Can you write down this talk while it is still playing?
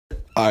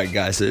All right,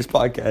 guys, so this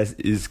podcast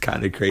is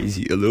kind of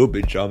crazy, a little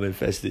bit drama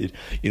infested.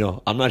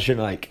 I'm not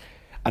sure, I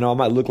know I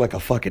might look like a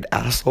fucking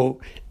asshole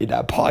in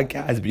that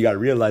podcast, but you got to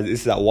realize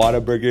this is at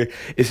Whataburger.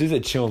 It's just a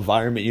chill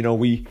environment. I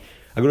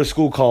go to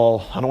school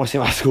called, I don't want to say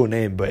my school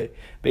name, but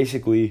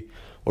basically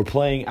we're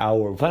playing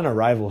our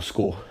rival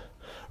school,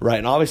 right?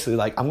 And obviously,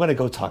 I'm going to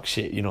go talk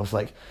shit,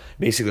 It's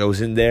basically I was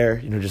in there,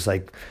 just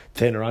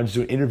playing around, just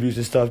doing interviews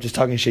and stuff, just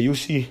talking shit. You'll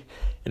see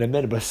in a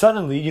minute. But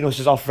suddenly, it's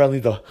just all friendly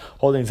the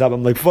whole thing's up.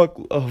 I'm like, fuck,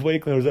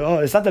 Wakeland. I was like, oh,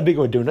 it's not that big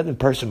of a deal, nothing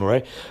personal,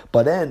 right?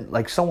 But then,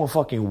 someone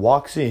fucking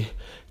walks in,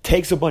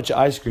 takes a bunch of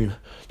ice cream,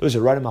 throws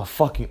it right in my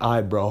fucking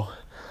eye, bro.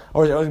 I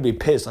was gonna be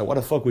pissed. Why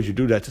the fuck would you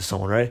do that to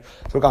someone, right?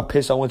 So I got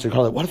pissed. I went to the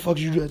car, why the fuck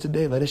did you do that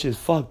today? That shit is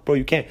fucked, bro.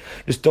 You can't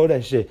just throw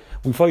that shit.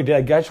 We fucking did.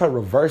 That guy tried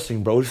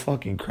reversing, bro. It's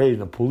fucking crazy.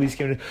 The police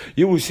came in.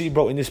 You will see,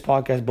 bro, in this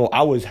podcast, bro,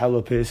 I was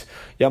hella pissed.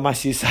 Y'all might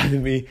see a side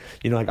of me.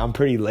 I'm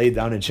pretty laid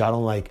down and chill. I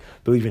don't,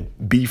 believe in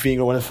beefing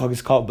or what the fuck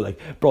it's called. But,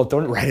 bro,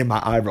 throwing it right in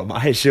my eye, bro. My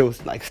head shit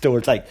was, still,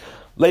 it's,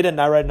 late at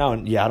night right now.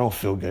 And, yeah, I don't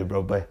feel good,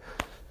 bro. But,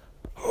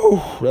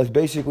 that's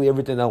basically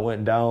everything that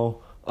went down.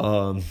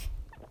 And,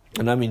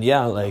 I mean,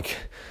 yeah,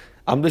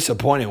 I'm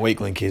disappointed in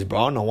Wakeland kids, bro.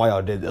 I don't know why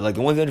y'all did that.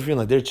 The ones that are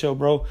feeling they're chill,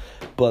 bro.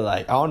 But,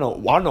 I don't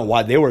know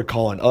why they were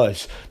calling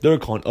us. They were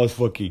calling us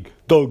fucking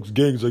thugs,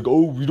 gangs.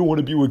 Oh, you don't want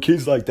to be with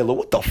kids like that.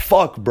 What the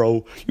fuck,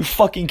 bro? You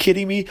fucking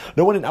kidding me?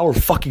 No one in our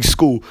fucking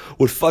school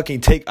would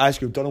fucking take ice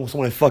cream, throw it with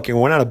someone and fucking,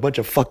 we're not a bunch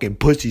of fucking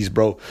pussies,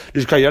 bro.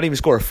 Just crazy. Y'all didn't even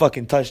score a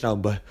fucking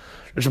touchdown, but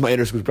there's my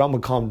inner schools, bro. I'm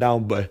gonna calm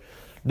down, but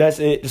that's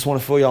it. Just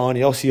want to fill y'all on.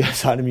 Y'all see that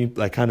side of me,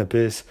 kind of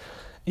pissed.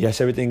 Yes,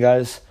 everything,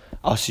 guys.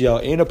 I'll see y'all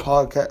in the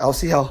podcast. I'll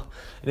see y'all in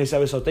the next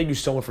episode. Thank you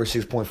so much for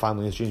 6.5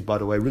 million streams, by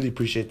the way. Really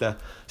appreciate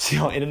that. See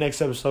y'all in the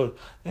next episode,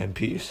 and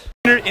peace.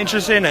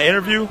 Interested in an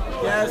interview?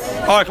 Yes.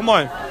 All right, come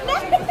on.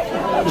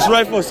 It's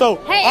right for so.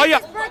 Hey,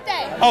 it's his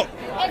birthday. Oh,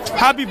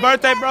 happy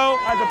birthday, bro.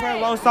 As a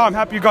parent, Lone Star, I'm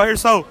happy you got here.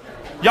 So,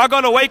 y'all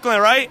go to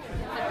Wakeland, right?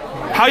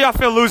 How y'all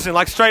feel losing?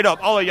 Straight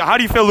up, all of y'all. How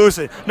do you feel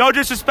losing? No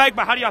disrespect,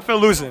 but how do y'all feel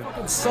losing?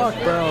 It suck,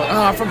 bro.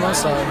 I'm from Lone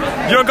Star.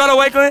 You don't go to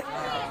Wakeland?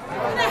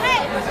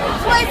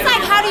 Well, it's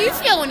how do you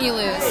feel when you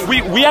lose?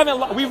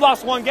 We've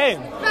lost one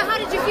game. But how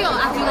did you feel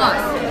after you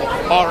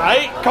lost? All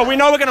right, because we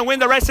know we're going to win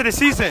the rest of the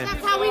season.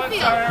 That's how we feel.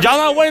 Y'all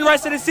not winning the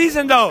rest of the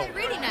season, though.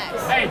 Reading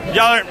next.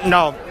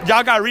 Y'all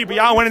got to read, but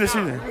y'all winning the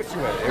season.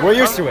 We're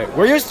used to it.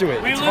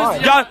 It's fine.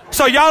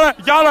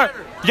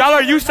 Y'all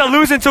are used to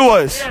losing to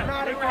us.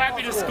 Yeah, we were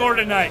happy to score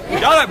tonight.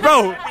 Y'all are,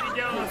 bro. We did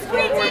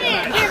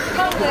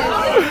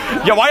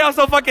it. Yo, why y'all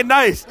so fucking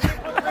nice? We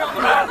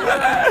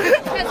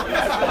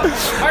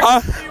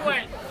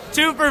went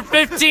 2 for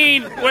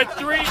 15 with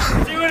 2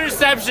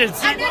 interceptions.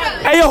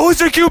 Hey, yo, who's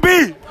your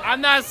QB?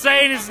 I'm not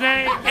saying his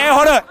name. Hey,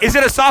 hold up. Is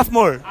it a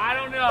sophomore? I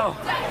don't know.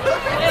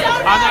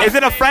 Is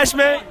it a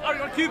freshman? Oh,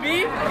 your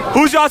QB?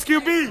 Who's y'all's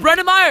QB?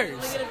 Brendan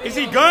Myers. Is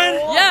he good?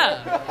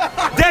 Yeah.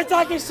 They're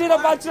talking shit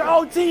about your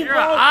own team, You're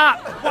bro. a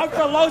op. Walk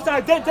for Lone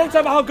Star. They're talking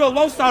about how good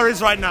Lone Star is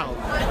right now.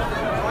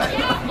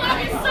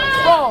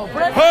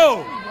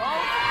 Who?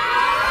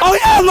 Oh,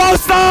 yeah, Lone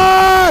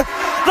Star!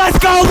 Let's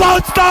go,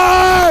 Lone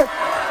Star!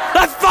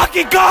 Let's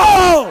fucking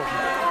go!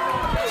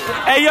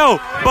 Hey, yo,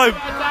 but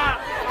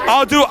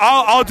I'll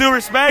do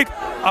respect.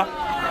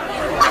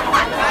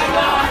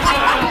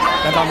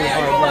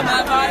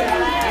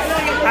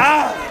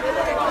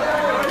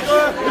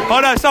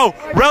 Hold on, so,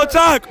 real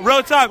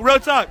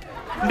talk.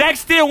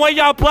 Next year, when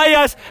y'all play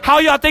us, how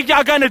y'all think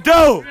y'all gonna do?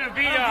 We're gonna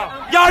beat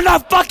y'all. Y'all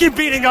not fucking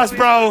beating us,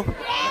 bro.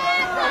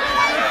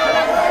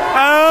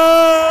 Oh!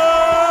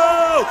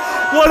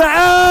 What a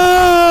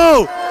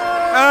L!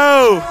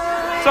 Oh!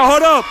 So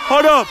hold up.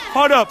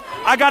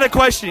 I got a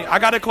question. You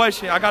have a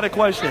question. I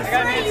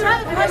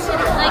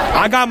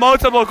got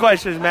multiple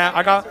questions, man.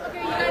 I got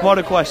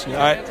multiple questions,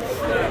 all right?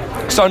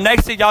 So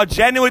next year, y'all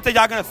genuinely think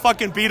y'all gonna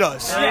fucking beat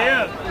us?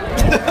 Yeah.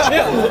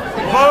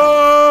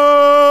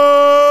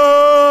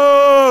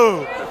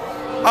 Oh!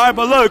 All right,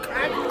 but look,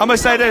 I'm gonna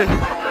say this.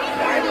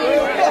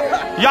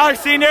 Y'all are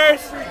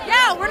seniors?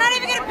 Yeah, we're not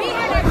even gonna be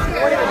here next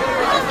year.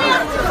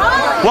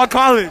 What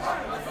college?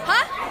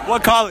 Huh?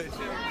 What college?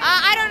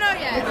 I don't know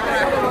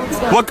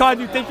yet. What college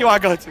do you think you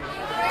want to go to?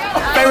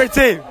 Favorite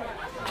team?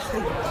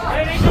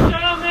 Ladies and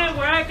gentlemen,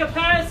 we're at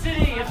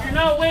capacity. If you're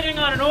not waiting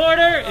on an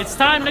order, it's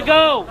time to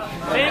go.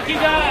 Thank you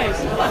guys.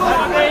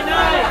 Have a great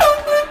night.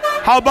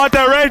 How about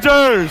the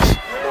Rangers?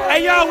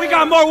 Hey, yo, we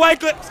got more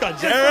Wakeland. Let's go,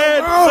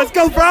 Jared. Let's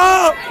go,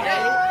 bro.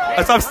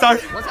 That's how I'm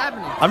starting. What's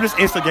happening? I'm just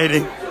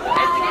instigating.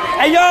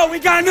 Hey, yo, we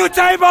got a new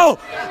table. All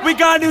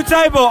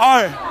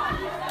right,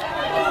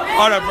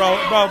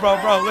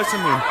 bro. Listen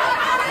to me.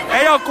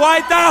 Hey, yo,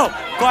 quiet down.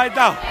 Hey,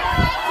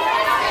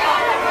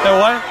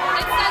 what? It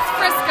says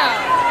Frisco.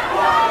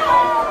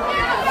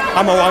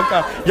 I'm a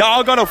walker. Y'all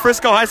all go to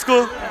Frisco High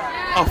School?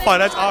 Oh, fuck,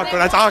 that's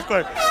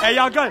awkward. Hey,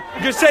 y'all good.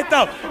 Good shit,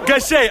 though.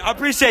 Good shit. I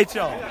appreciate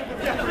y'all.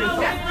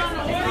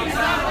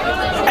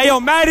 Hey, yo,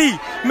 Maddie.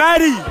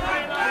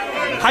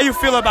 How you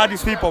feel about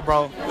these people,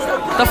 bro?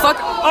 The fuck?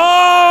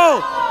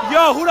 Oh!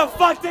 Yo, who the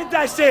fuck did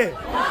that shit?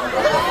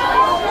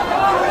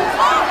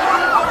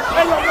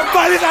 Hey, yo,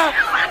 what is that?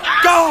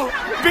 Yo,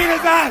 beat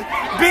his ass.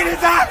 Beat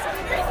his ass.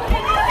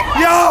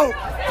 Yo,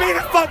 beat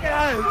his fucking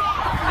ass.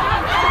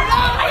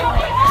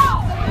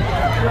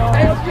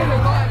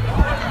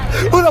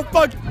 Who the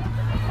fuck?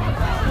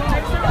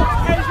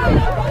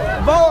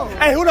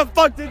 Hey, who the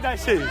fuck did that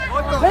shit?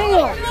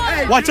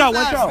 Watch out,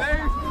 watch out.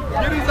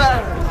 Get his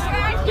ass.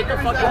 Get the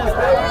fuck out.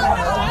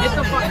 Get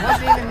the fuck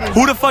out.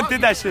 Who the fuck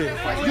did that shit?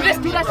 You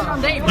just do that shit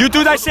on day. You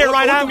threw that shit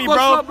right at me,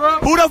 bro.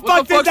 Who the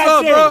fuck did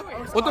that shit?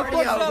 What the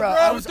fuck's up,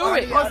 bro? Do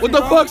it. What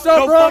the fuck's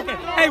up, bro?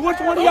 Hey, which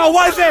one of y'all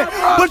was it?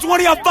 Which one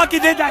of y'all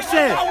fucking did that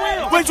shit?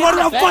 Which one of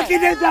y'all fucking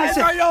did that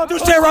shit? Do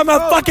shit right in my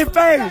fucking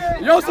face.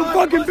 Yo, some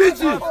fucking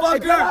bitches.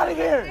 Get out of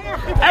here.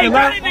 Hey,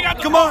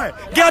 come on.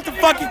 Get out the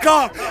fucking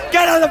car.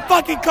 Get out of the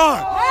fucking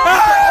car.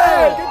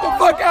 Hey, get the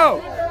fuck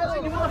out.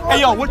 Hey,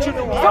 yo, what you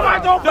doing?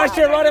 Somebody don't that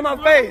shit right in my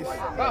face.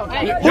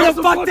 Who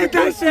the fuck did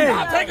that shit?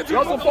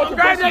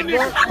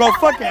 Bro,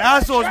 fucking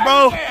assholes,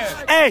 bro.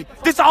 Hey,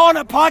 this all on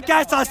a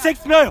podcast on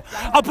 6 million.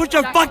 I'll put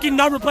your fucking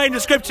number plate in the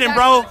description,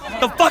 bro.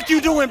 The fuck you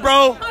doing,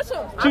 bro?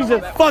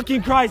 Jesus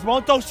fucking Christ, bro.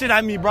 Don't throw shit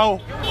at me, bro.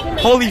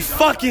 Holy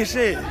fucking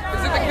shit.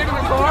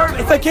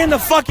 It's the kid in the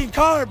fucking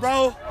car,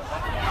 bro.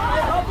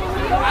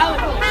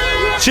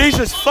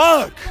 Jesus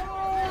fuck.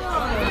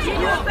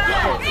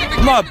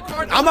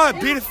 I'm gonna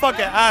beat his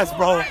fucking ass,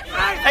 bro.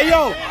 Hey,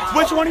 yo,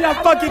 which one of y'all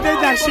fucking did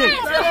that shit?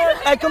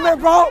 Hey, come here,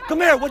 bro. Come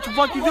here. What the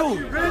fuck you do?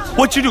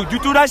 What you do? You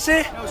threw that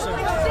shit?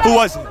 Who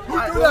was it?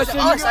 That was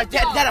on us.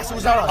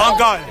 I'm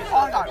gone.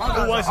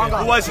 Who was it?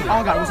 Who was it?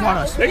 Oh, God, it was on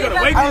us. They go to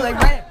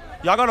Wakeland?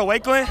 Y'all go to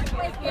Wakeland?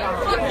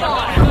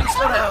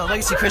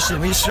 Legacy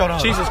Christian, we just showed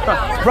up. Jesus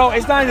Christ. Bro,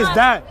 it's not just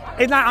that.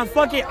 It's not, I'm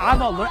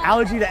an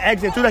allergy to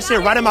eggs. They threw that shit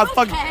right in my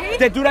fucking,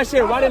 they threw that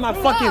shit right in my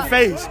fucking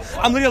face.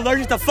 I'm literally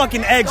allergic to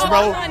fucking eggs,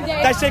 bro.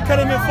 That shit could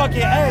have been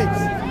fucking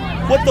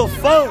eggs. What the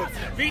fuck?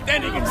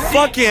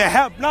 Fucking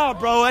hell, nah,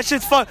 bro. That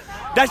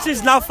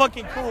shit's not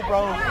fucking cool,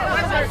 bro.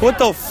 What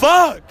the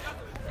fuck?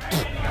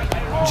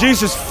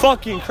 Jesus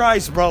fucking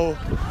Christ, bro.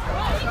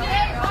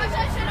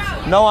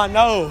 No, I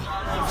know.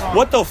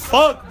 What the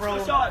fuck, bro?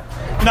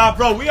 Nah,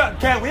 bro, we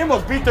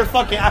almost beat their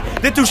fucking ass.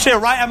 They threw shit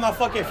right at my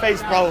fucking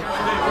face, bro.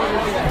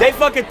 They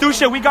fucking threw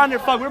shit. We got in their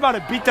fuck. We're about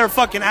to beat their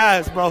fucking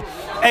ass, bro.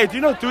 Hey, do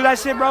you know who threw that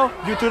shit, bro?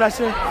 You threw that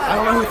shit? I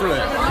don't know who threw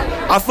it.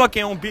 I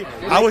fucking on beat.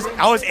 I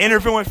was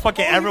interviewing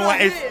fucking everyone.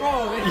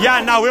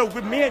 Yeah, nah,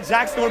 with me and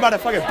Jackson, we're about to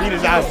fucking beat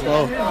his ass,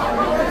 bro.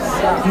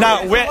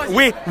 Nah,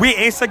 we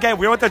instigate.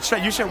 We went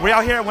to we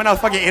out here when I was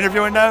fucking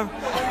interviewing them.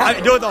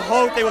 Dude, the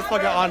whole thing was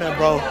fucking on them,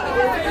 bro.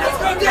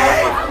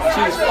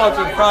 Jesus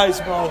fucking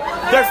Christ, bro.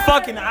 They're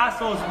fucking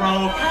assholes,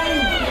 bro.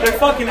 They're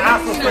fucking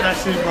assholes for that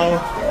shit, bro.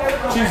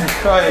 Jesus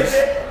Christ.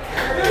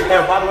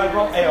 Hey, by the way,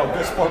 bro. Hey, yo,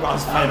 good sport, bro. I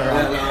was playing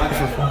around.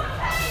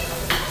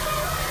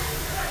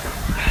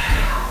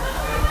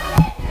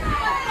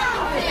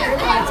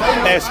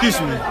 Hey, excuse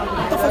me.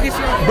 What the fuck is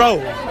your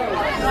bro?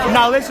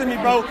 Now listen to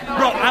me, bro.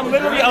 Bro, I'm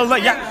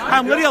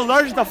literally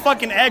allergic to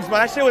fucking eggs, bro.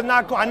 That shit was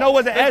not cool. I know it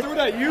wasn't eggs.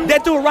 They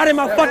threw it right in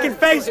my fucking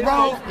face,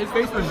 bro. His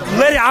face was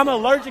literally, I'm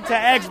allergic to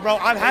eggs, bro.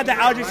 I've had the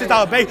allergy since I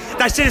was a baby.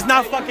 That shit is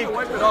not fucking.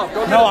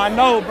 No, I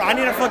know, bro. I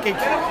need a fucking.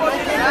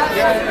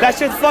 That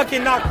shit's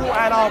fucking not cool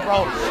at all,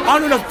 bro. I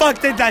don't know who the fuck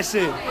did that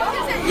shit.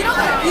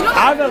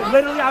 I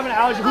literally have an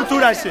allergy. Who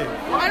threw that shit?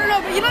 I don't know,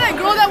 but you know that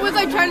girl that was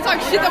like trying to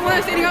talk shit that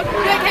wasn't standing up?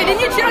 You're like, hey,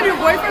 didn't you cheat on your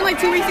boyfriend like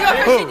 2 weeks ago?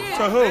 Who?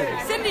 To who?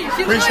 Cindy.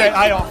 She Appreciate.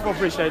 I also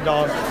appreciate,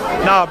 dog.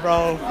 Nah,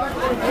 bro.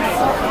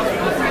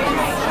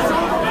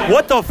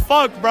 What the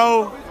fuck,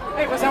 bro?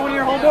 Hey, was that one of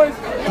your homeboys?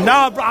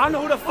 Nah, bro. I don't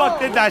know who the fuck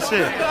did that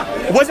shit.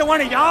 Was it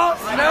one of y'all?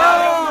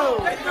 No!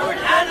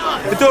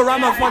 They threw it right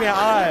in my fucking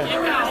eye.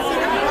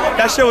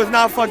 That shit was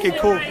not fucking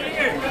cool.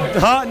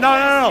 Huh?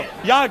 No.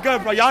 Y'all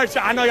good, bro.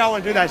 I know y'all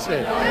want to do that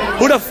shit.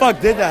 Who the fuck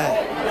did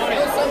that?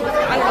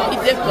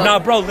 Nah,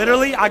 bro,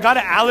 literally, I got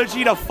an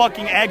allergy to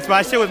fucking eggs, but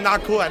that shit was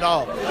not cool at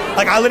all.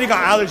 Like, I literally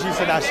got allergies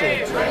to that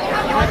shit.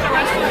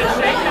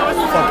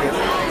 Fuck it.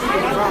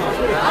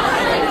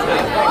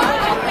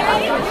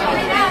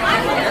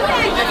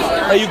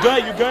 Hey, you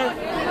good? You good?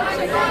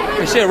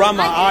 This shit around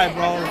my eye,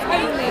 bro.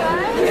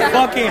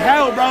 Fucking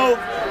hell, bro.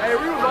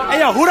 Hey,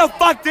 yo, who the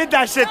fuck did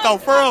that shit, though,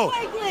 for real?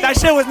 That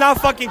shit was not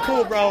fucking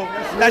cool, bro.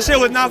 That shit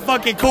was not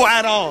fucking cool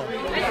at all.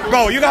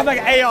 Bro, you got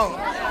like, hey, yo.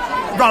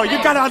 Bro,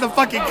 you got out of the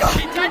fucking car.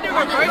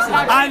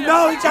 I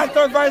know he tried to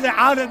throw reverse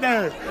out of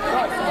there.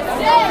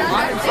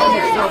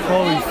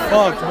 Holy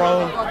fuck,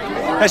 bro.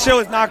 That shit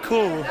was not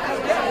cool.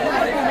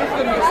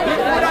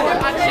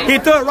 He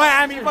threw it right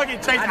at me,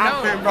 fucking chased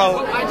after him,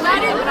 bro.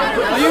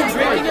 Are you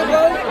drinking it,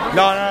 bro?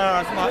 No,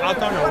 I'll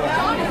throw it away.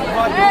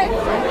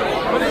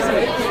 What is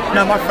it?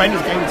 No, my friend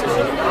just gave it to me.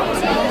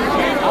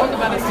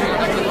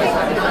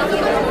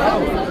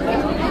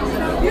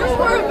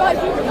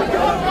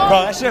 Bro,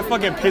 that shit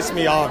fucking pissed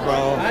me off,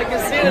 bro. I can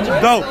see it.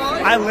 Bro,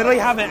 I literally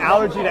have an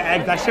allergy to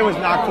eggs. That shit was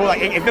not cool.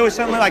 Like, if it was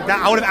something like that,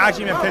 I would have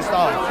actually been pissed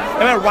off.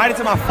 It went right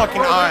into my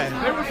fucking eye.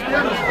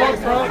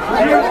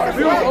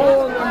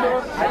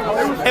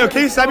 Hey,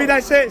 can you send me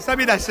that shit? Send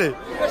me that shit.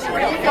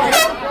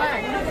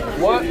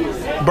 What?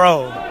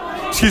 Bro,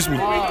 excuse me.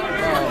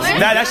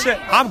 That shit,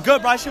 I'm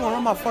good, bro. That shit won't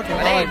run my fucking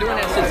They ain't eye. doing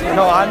that shit.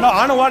 No, I know.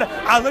 I know what.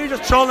 I literally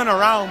just trolling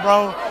around,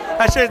 bro.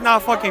 That shit's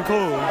not fucking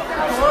cool.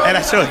 And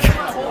that shit.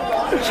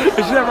 This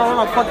shit run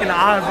my fucking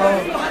eye, bro.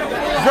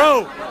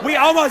 Bro, we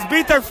almost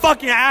beat their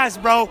fucking ass,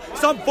 bro.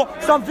 Some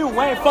dude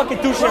went and fucking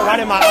threw shit right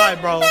in my eye,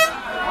 bro.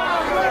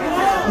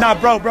 Nah,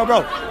 bro.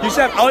 You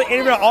should have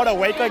interviewed all the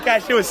wake like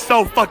that shit was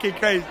so fucking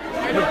crazy.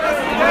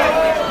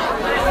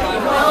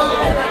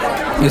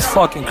 It's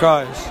fucking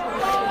Christ.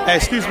 Hey,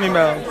 excuse me,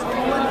 man.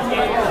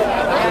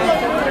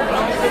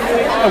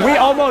 We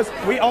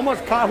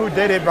almost caught who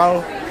did it,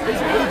 bro.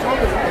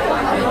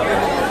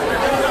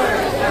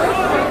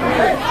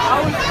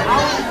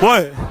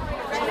 What?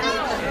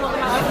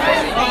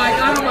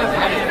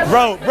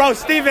 Bro,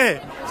 Steven.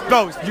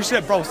 Bro, you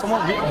should, bro,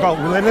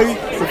 literally,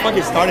 we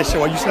fucking started shit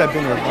while you should have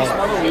been here, bro.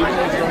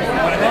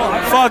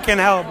 Fucking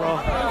hell, bro.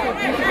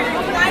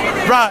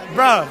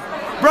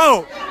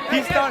 Bro,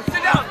 he started.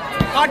 Sit down.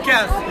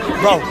 Podcast.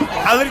 Bro,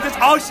 I literally just,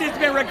 all shit's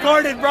been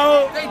recorded,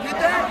 bro. They did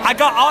that? I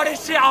got all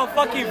this shit on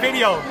fucking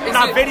video.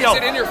 Not video. Is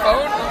it in your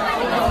phone?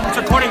 It's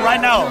recording right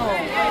now.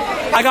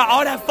 I got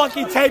all that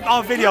fucking tape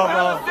on video,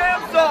 bro.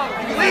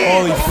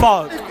 Holy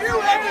fuck.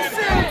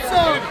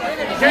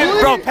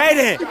 Bro,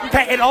 Peyton,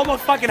 it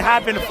almost fucking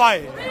happened to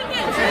fight.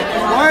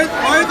 Why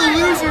are the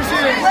losers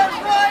here?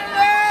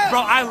 Bro,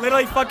 I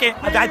literally fucking,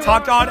 I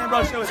talked on it,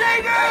 bro. Shit was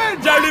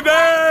Jelly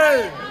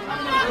Bean!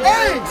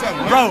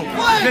 Bro,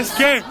 this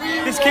kid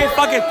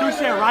fucking threw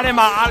shit right in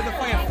my eye. The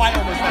fucking fight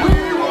almost happened.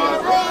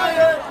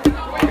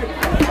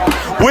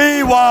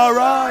 We want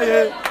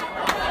riot.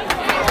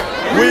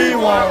 We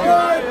want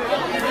riot.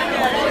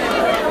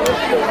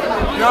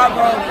 Nah,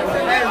 bro.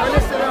 Hey, run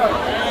this shit up.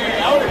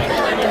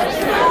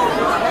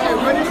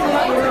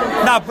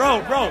 Nah, bro.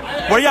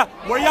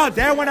 Were y'all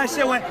there when that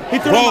shit went? He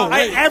threw him.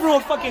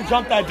 Everyone fucking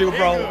jumped that dude,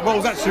 bro. Bro,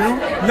 was that true?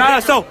 Nah,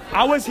 so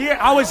I was here.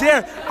 I was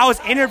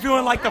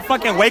interviewing like the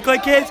fucking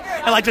Wakelet kids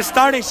and like just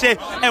starting shit.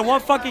 And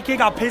one fucking kid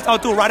got pissed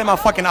out, threw it right in my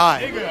fucking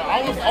eye.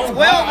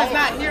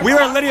 We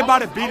were literally about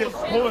to beat it.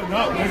 Pulling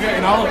up, nigga,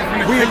 and I was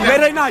We were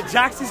literally not.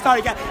 Jackson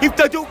started.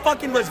 The dude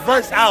fucking was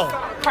versed out.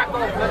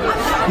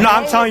 No,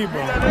 I'm telling you,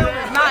 bro.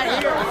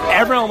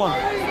 Everyone won.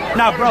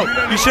 Nah, bro,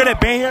 you should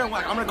have been here. I'm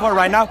gonna call it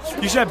right now.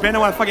 You should have been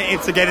there when I fucking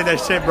instigated that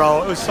shit,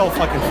 bro. It was so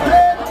fucking fun.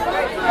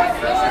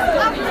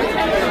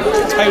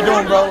 How you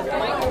doing, bro?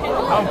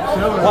 I'm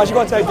chilling. Why'd you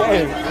go to that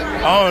game?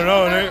 I don't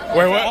know, nigga.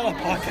 Wait, what? I'm on a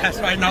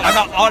podcast right now. I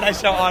got all that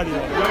shit audio.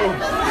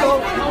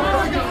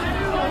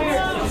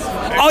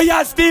 Oh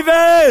yeah,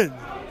 Steven!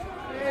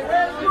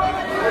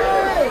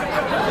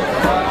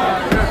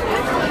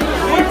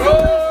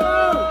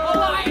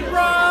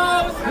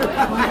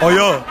 Oh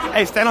yo,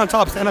 hey, stand on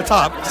top. Say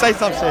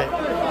some shit.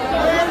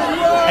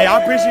 Hey, I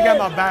appreciate you got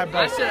my back,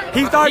 bro.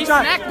 He started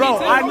trying, bro.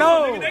 I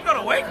know. They go to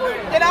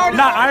Wakelet.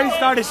 Nah, I already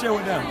started shit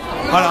with them.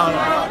 Hold on.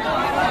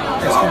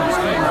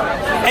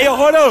 Hey, yo,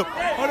 hold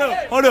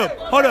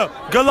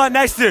up. Good luck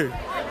next year.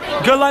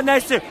 Y'all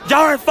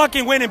aren't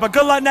fucking winning, but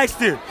good luck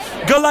next year.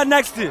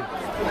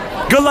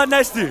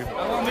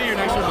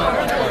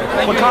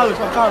 What college?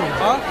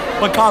 Huh?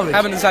 What college?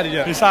 Haven't decided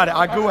yet. Decided.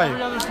 I go away.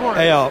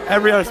 Hey, yo,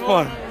 every other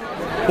sport.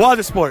 What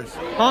other sports?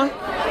 Huh?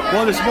 What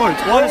other sports?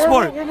 We're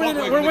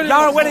winning.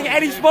 Y'all are winning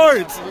any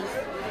sports.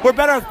 We're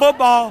better at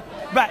football.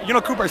 But you know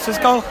Cooper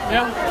Cisco?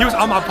 Yeah. He was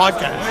on my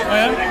podcast. Oh,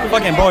 yeah?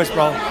 Fucking boys,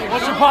 bro.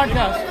 What's your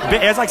podcast?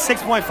 It's like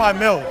 6.5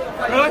 mil.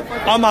 Really?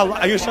 On my,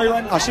 are you show you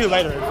later? I'll show you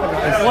later.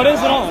 What is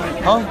it on?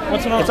 Huh?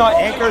 What's it on? It's on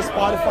Anchor,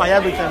 Spotify,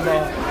 everything,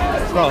 bro.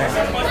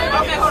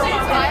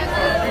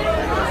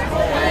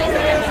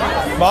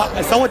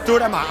 But someone threw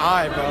it at my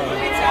eye, bro.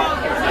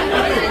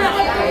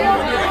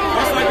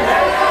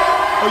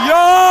 Oh,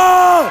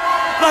 yo!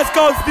 Let's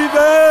go,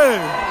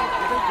 Steven!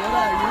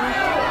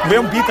 We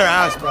don't beat their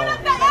ass, bro.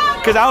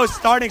 Because I was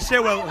starting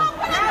shit with... I'm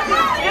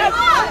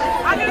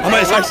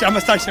gonna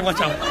start shit,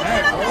 watch out.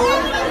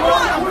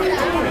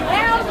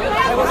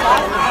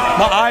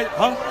 My eye,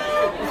 huh?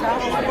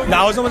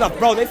 Nah, I was almost like,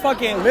 bro, they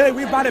fucking, literally,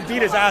 we about to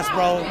beat his ass,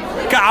 bro.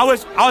 Cause I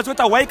was with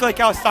the Wake like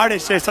I was starting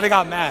shit, so they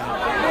got mad.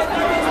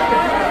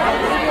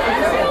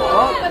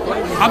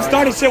 I'm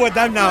starting shit with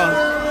them now.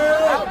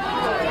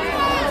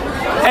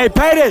 Hey,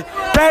 Peyton,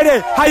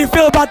 how you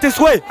feel about this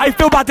win?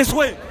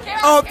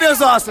 Oh, it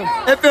feels awesome.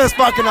 It feels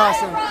fucking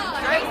awesome.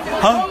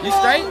 Huh? You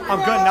straight? I'm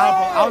good now,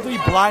 bro. I was really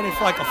blinded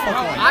for like a fucking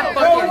one. I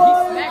fucking, he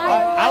smacked me.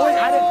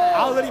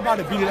 I was literally about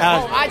to beat his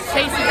ass. I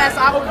chased his ass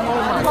out.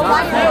 Oh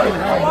my God.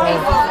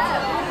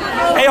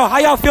 Hey, yo, how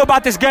y'all feel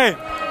about this game?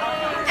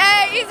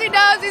 Hey, easy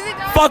dubs.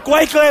 Fuck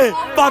Wakeland.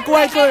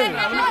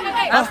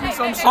 Ask me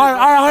some shit. All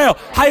right.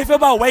 How you feel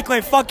about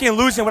Wakeland fucking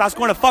losing without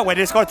scoring a fuck? Wait,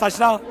 did they score a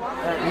touchdown?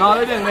 No,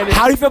 they didn't.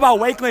 How do you feel about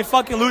Wakeland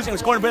fucking losing and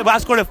scoring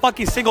without scoring a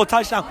fucking single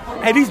touchdown?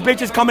 Hey, these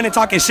bitches coming and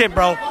talking shit,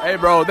 bro. Hey,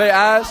 bro, they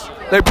ass.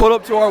 They pulled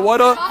up to our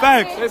what up.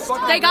 Facts.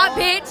 They got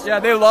bitch. Yeah,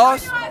 they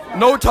lost.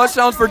 No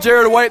touchdowns for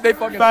Jared White. They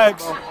fucking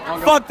Facts.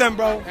 suck, Fuck them,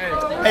 bro.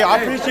 Hey, I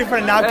appreciate you for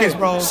the napkins,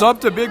 bro.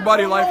 Sub to big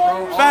body life,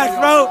 bro. Facts,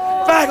 bro.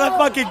 Facts, let's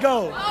fucking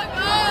go.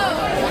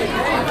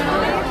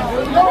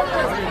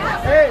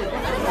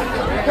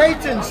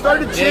 Peyton,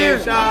 start a cheer.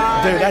 Dude,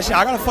 that shit,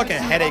 I got a fucking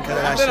headache because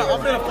of that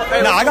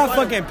shit. Nah, I got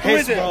fucking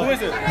pissed, bro. Who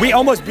is it? We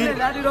almost beat it.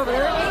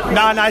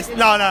 Nah, no.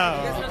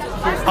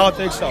 I don't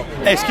think so.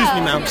 Hey, excuse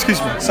me, ma'am.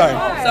 Excuse me. Sorry.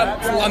 What's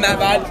up? You love Matt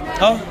Vibes?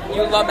 Huh?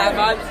 You love Matt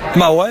Vibes?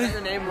 My what? What's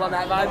your name? Love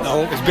Matt Vibes?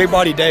 No, it's Big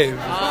Body Dave.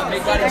 Big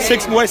Body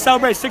Dave. We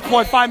celebrate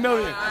 6.5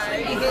 million.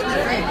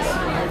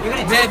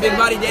 Man, Big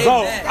Body Dave.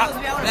 Bro,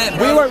 man,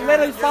 we were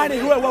literally fighting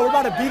who it was. We're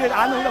about to beat it.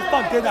 I know who the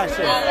fuck did that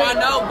shit. I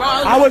know, bro.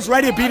 I was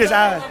ready to beat his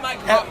ass. Oh my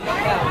God.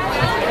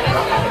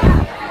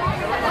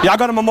 Y'all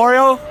go to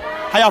Memorial?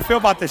 How y'all feel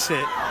about this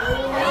shit?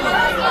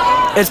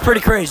 It's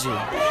pretty crazy.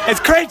 It's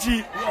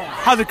crazy.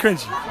 How's it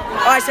cringy?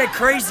 Oh, I said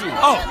crazy.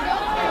 Oh.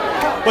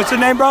 What's your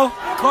name, bro?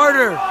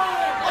 Carter.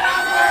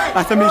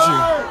 Nice to meet you.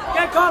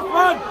 Get caught,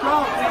 run,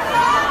 bro.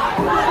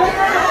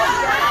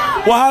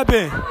 What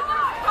happened?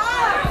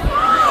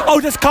 Oh,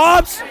 just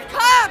cops?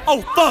 Cops!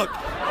 Oh, fuck.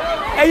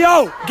 Hey,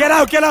 yo, get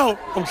out.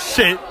 Oh,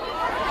 shit.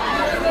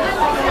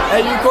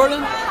 Hey, you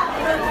recording?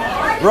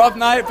 Rough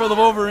night for the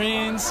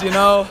Wolverines, you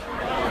know.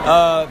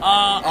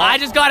 I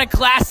just got a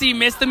Class C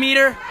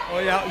misdemeanor. Oh,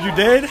 yeah, you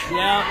did?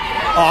 Yeah.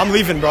 Oh, I'm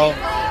leaving, bro.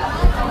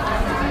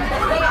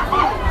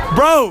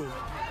 Bro.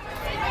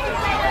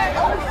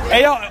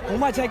 Hey, yo, who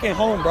am I taking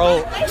home,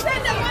 bro?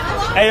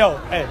 Hey, yo,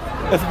 hey,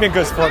 it's been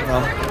good sport,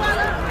 bro.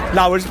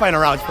 Nah, we're just playing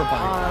around. It's for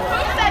fun.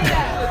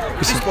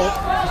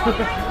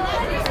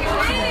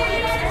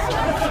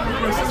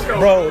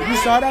 Bro, you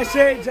saw that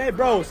shit? Jay,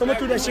 bro, someone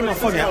threw that shit in my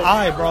fucking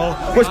eye, bro.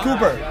 Where's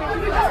Cooper?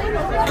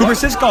 Cooper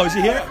Cisco, is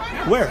he here?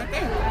 Where?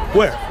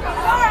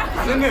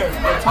 It's in there.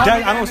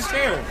 Dad, I don't It's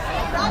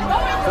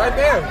right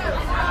there.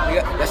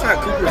 That's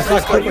not Cooper. That's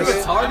not Cooper.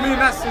 I mean,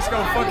 that's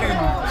Cisco fucking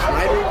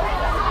Schneider.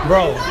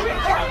 Bro.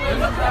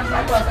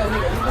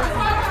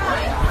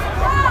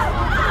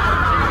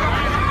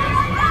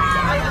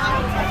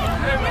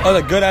 Oh,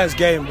 a good ass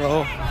game,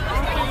 bro.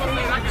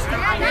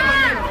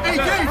 Hey,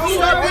 Dave,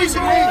 stop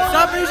Asian hate.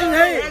 Stop Asian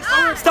hate.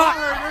 Stop.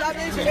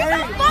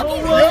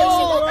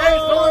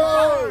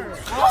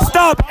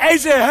 Stop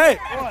Asian hate.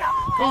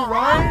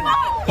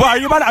 What, are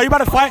you about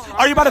to fight?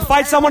 Are you about to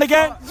fight someone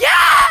again? Yeah!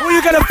 Who are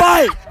you gonna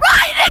fight?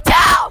 Ryan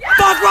Natal!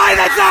 Fuck Ryan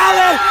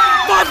Natal!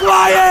 Fuck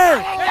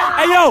Ryan!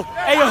 Hey yo!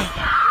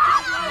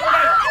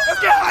 Let's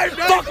get hyped!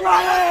 Fuck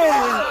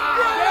Ryan!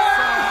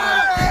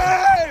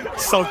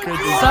 So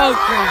crazy.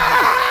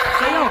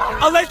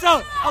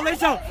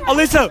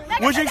 Alyssa,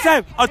 would you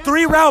accept a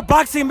 3-round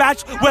boxing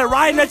match with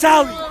Ryan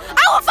Natal? I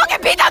will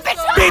fucking beat that bitch!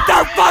 Beat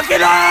the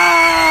fucking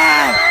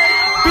ass!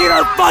 Beat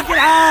her fucking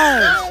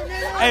ass!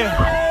 Hey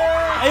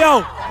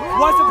yo,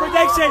 what's the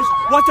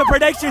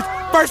predictions?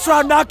 First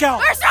round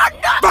knockout!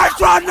 First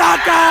round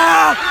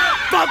knockout!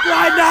 Fuck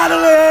Ryan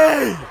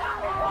Natalie!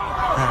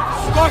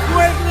 Fuck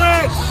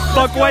Wakeland!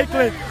 Fuck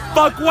Wakeland!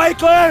 Fuck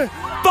Wakeland!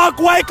 Fuck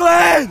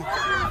Wakeland!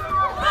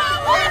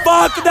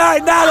 Fuck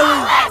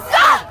Natalie!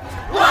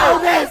 Blow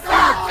this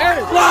up!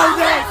 Blow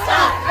this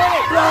up!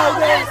 Blow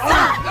this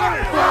up!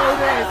 Blow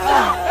this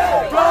up!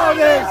 Blow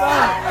this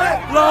up!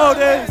 Blow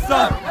this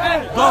up!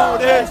 Blow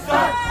this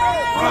up!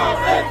 Blow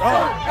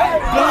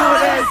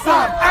this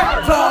up!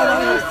 Blow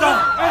this up!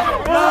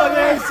 Blow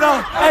this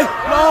up! Hey,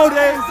 blow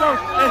this up!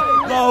 Hey,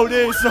 blow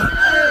this up!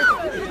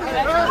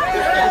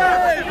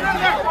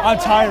 I'm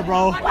tired,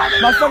 bro.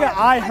 My fucking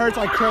eye hurts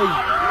like crazy.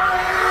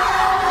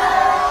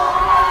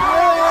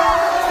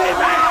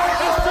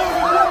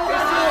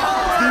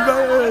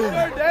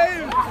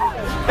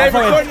 Hey,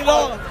 record it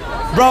all.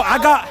 Bro, I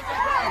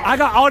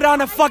got all down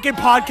the fucking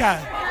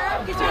podcast.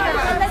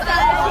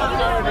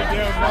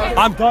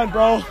 I'm done,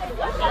 bro.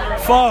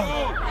 Fuck.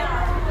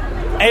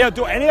 Hey, yo,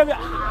 do any of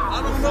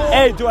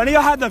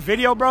y'all have the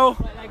video, bro?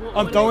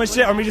 I'm throwing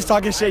shit, or me just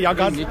talking shit? Y'all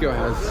got Nico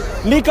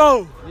has.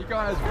 Nico,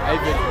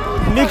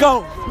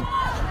 Nico,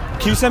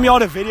 can you send me all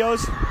the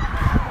videos?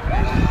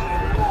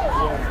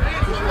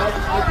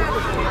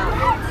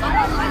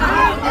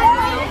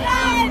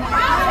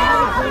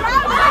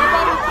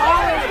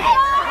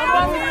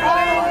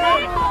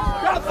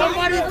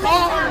 Somebody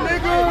call her,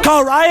 nigga.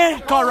 Call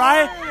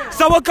Ryan.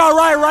 Someone call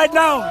Ryan right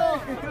now.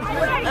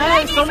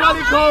 Hey,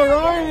 somebody call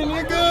Ryan,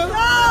 nigga.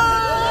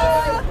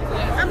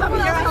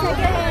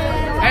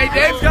 Hey,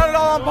 Dave's got it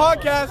all on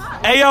podcast.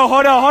 Hey, yo,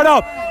 hold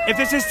up. If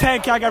this is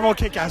 10K, I got roll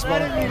kick ass, bro.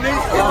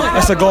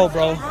 That's a goal,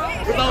 bro.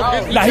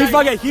 Nah, he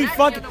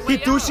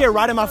threw shit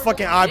right in my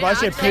fucking eye, bro. That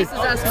shit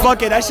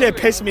that shit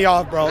pissed me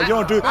off, bro. You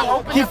don't do.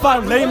 He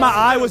fucking literally my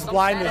eye was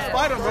blinded.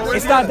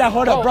 It's not that.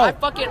 Hold up, bro.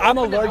 I'm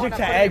allergic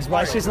to eggs, bro.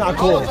 That shit's not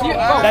cool.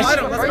 That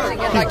shit,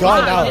 he's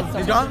gone now.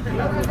 He's gone?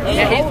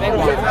 Yeah, he's been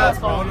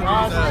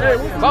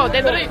Bro,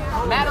 they literally.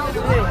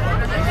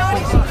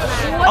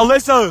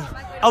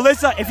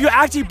 Alyssa, if you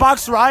actually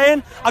box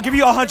Ryan, I'll give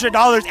you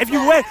 $100. If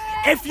you win.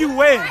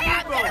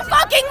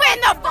 Fucking win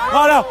the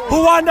Hold up.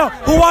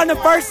 Who won the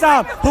first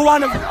time? Who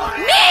won the?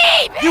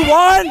 Me! You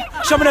won?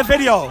 Show me the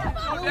video.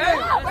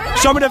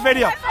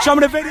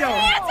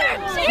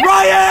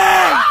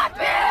 Ryan!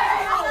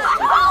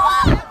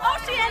 Oh,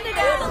 she ended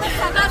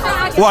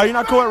it. Well, are you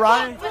not cool with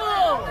Ryan?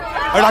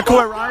 Are you not cool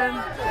with Ryan?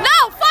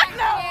 No, fuck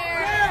no!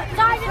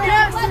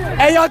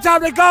 Hey, yo,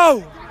 time to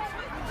go.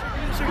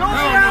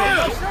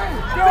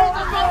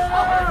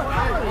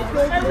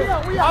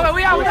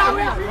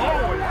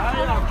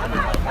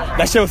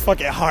 That shit was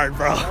fucking hard,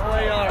 bro.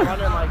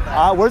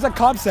 Where's the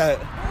cops at?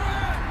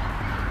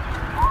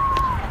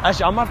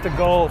 Actually, I'm gonna have to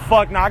go.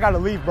 Fuck, nah, I gotta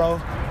leave, bro.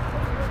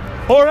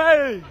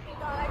 Hooray!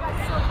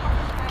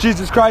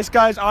 Jesus Christ,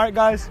 guys. All right,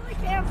 guys.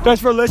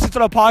 Thanks for listening to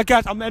the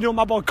podcast. I'm ending with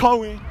my boy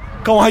Cohen.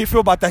 Cohen, how you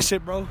feel about that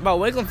shit, bro? Bro,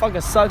 Wakeland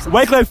fucking sucks.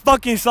 Wakeland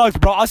fucking sucks,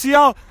 bro. I'll see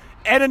y'all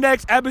in the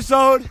next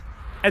episode.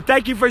 And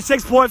thank you for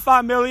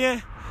 6.5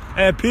 million.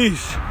 And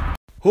peace.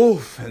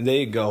 Oof, and there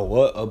you go.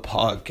 What a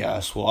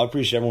podcast. Well, I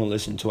appreciate everyone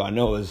listening to it. I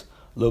know it was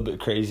a little bit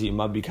crazy. It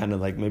might be kind of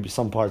like maybe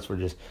some parts were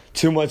just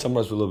too much, some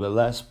parts were a little bit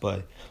less,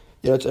 but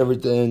yeah, that's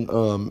everything.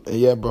 And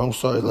yeah, bro, I'm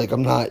sorry. Like, I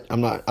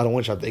don't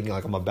want y'all thinking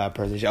like I'm a bad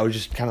person. I was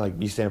just kind of like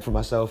me standing for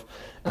myself.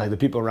 And like the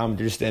people around me,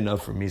 they're just standing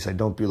up for me. It's like,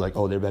 don't be like,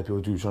 oh, they're bad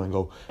people too, trying to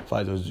go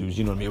fight those dudes.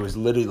 You know what I mean? It was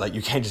literally like,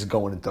 you can't just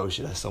go in and throw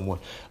shit at someone.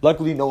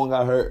 Luckily, no one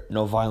got hurt,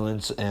 no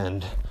violence.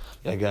 And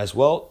yeah, guys,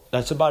 well,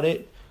 that's about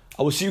it.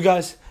 I will see you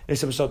guys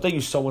next episode. Thank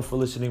you so much for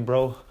listening,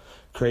 bro.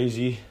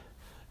 Crazy.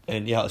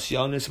 And yeah, I'll see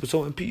y'all in this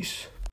episode, and peace.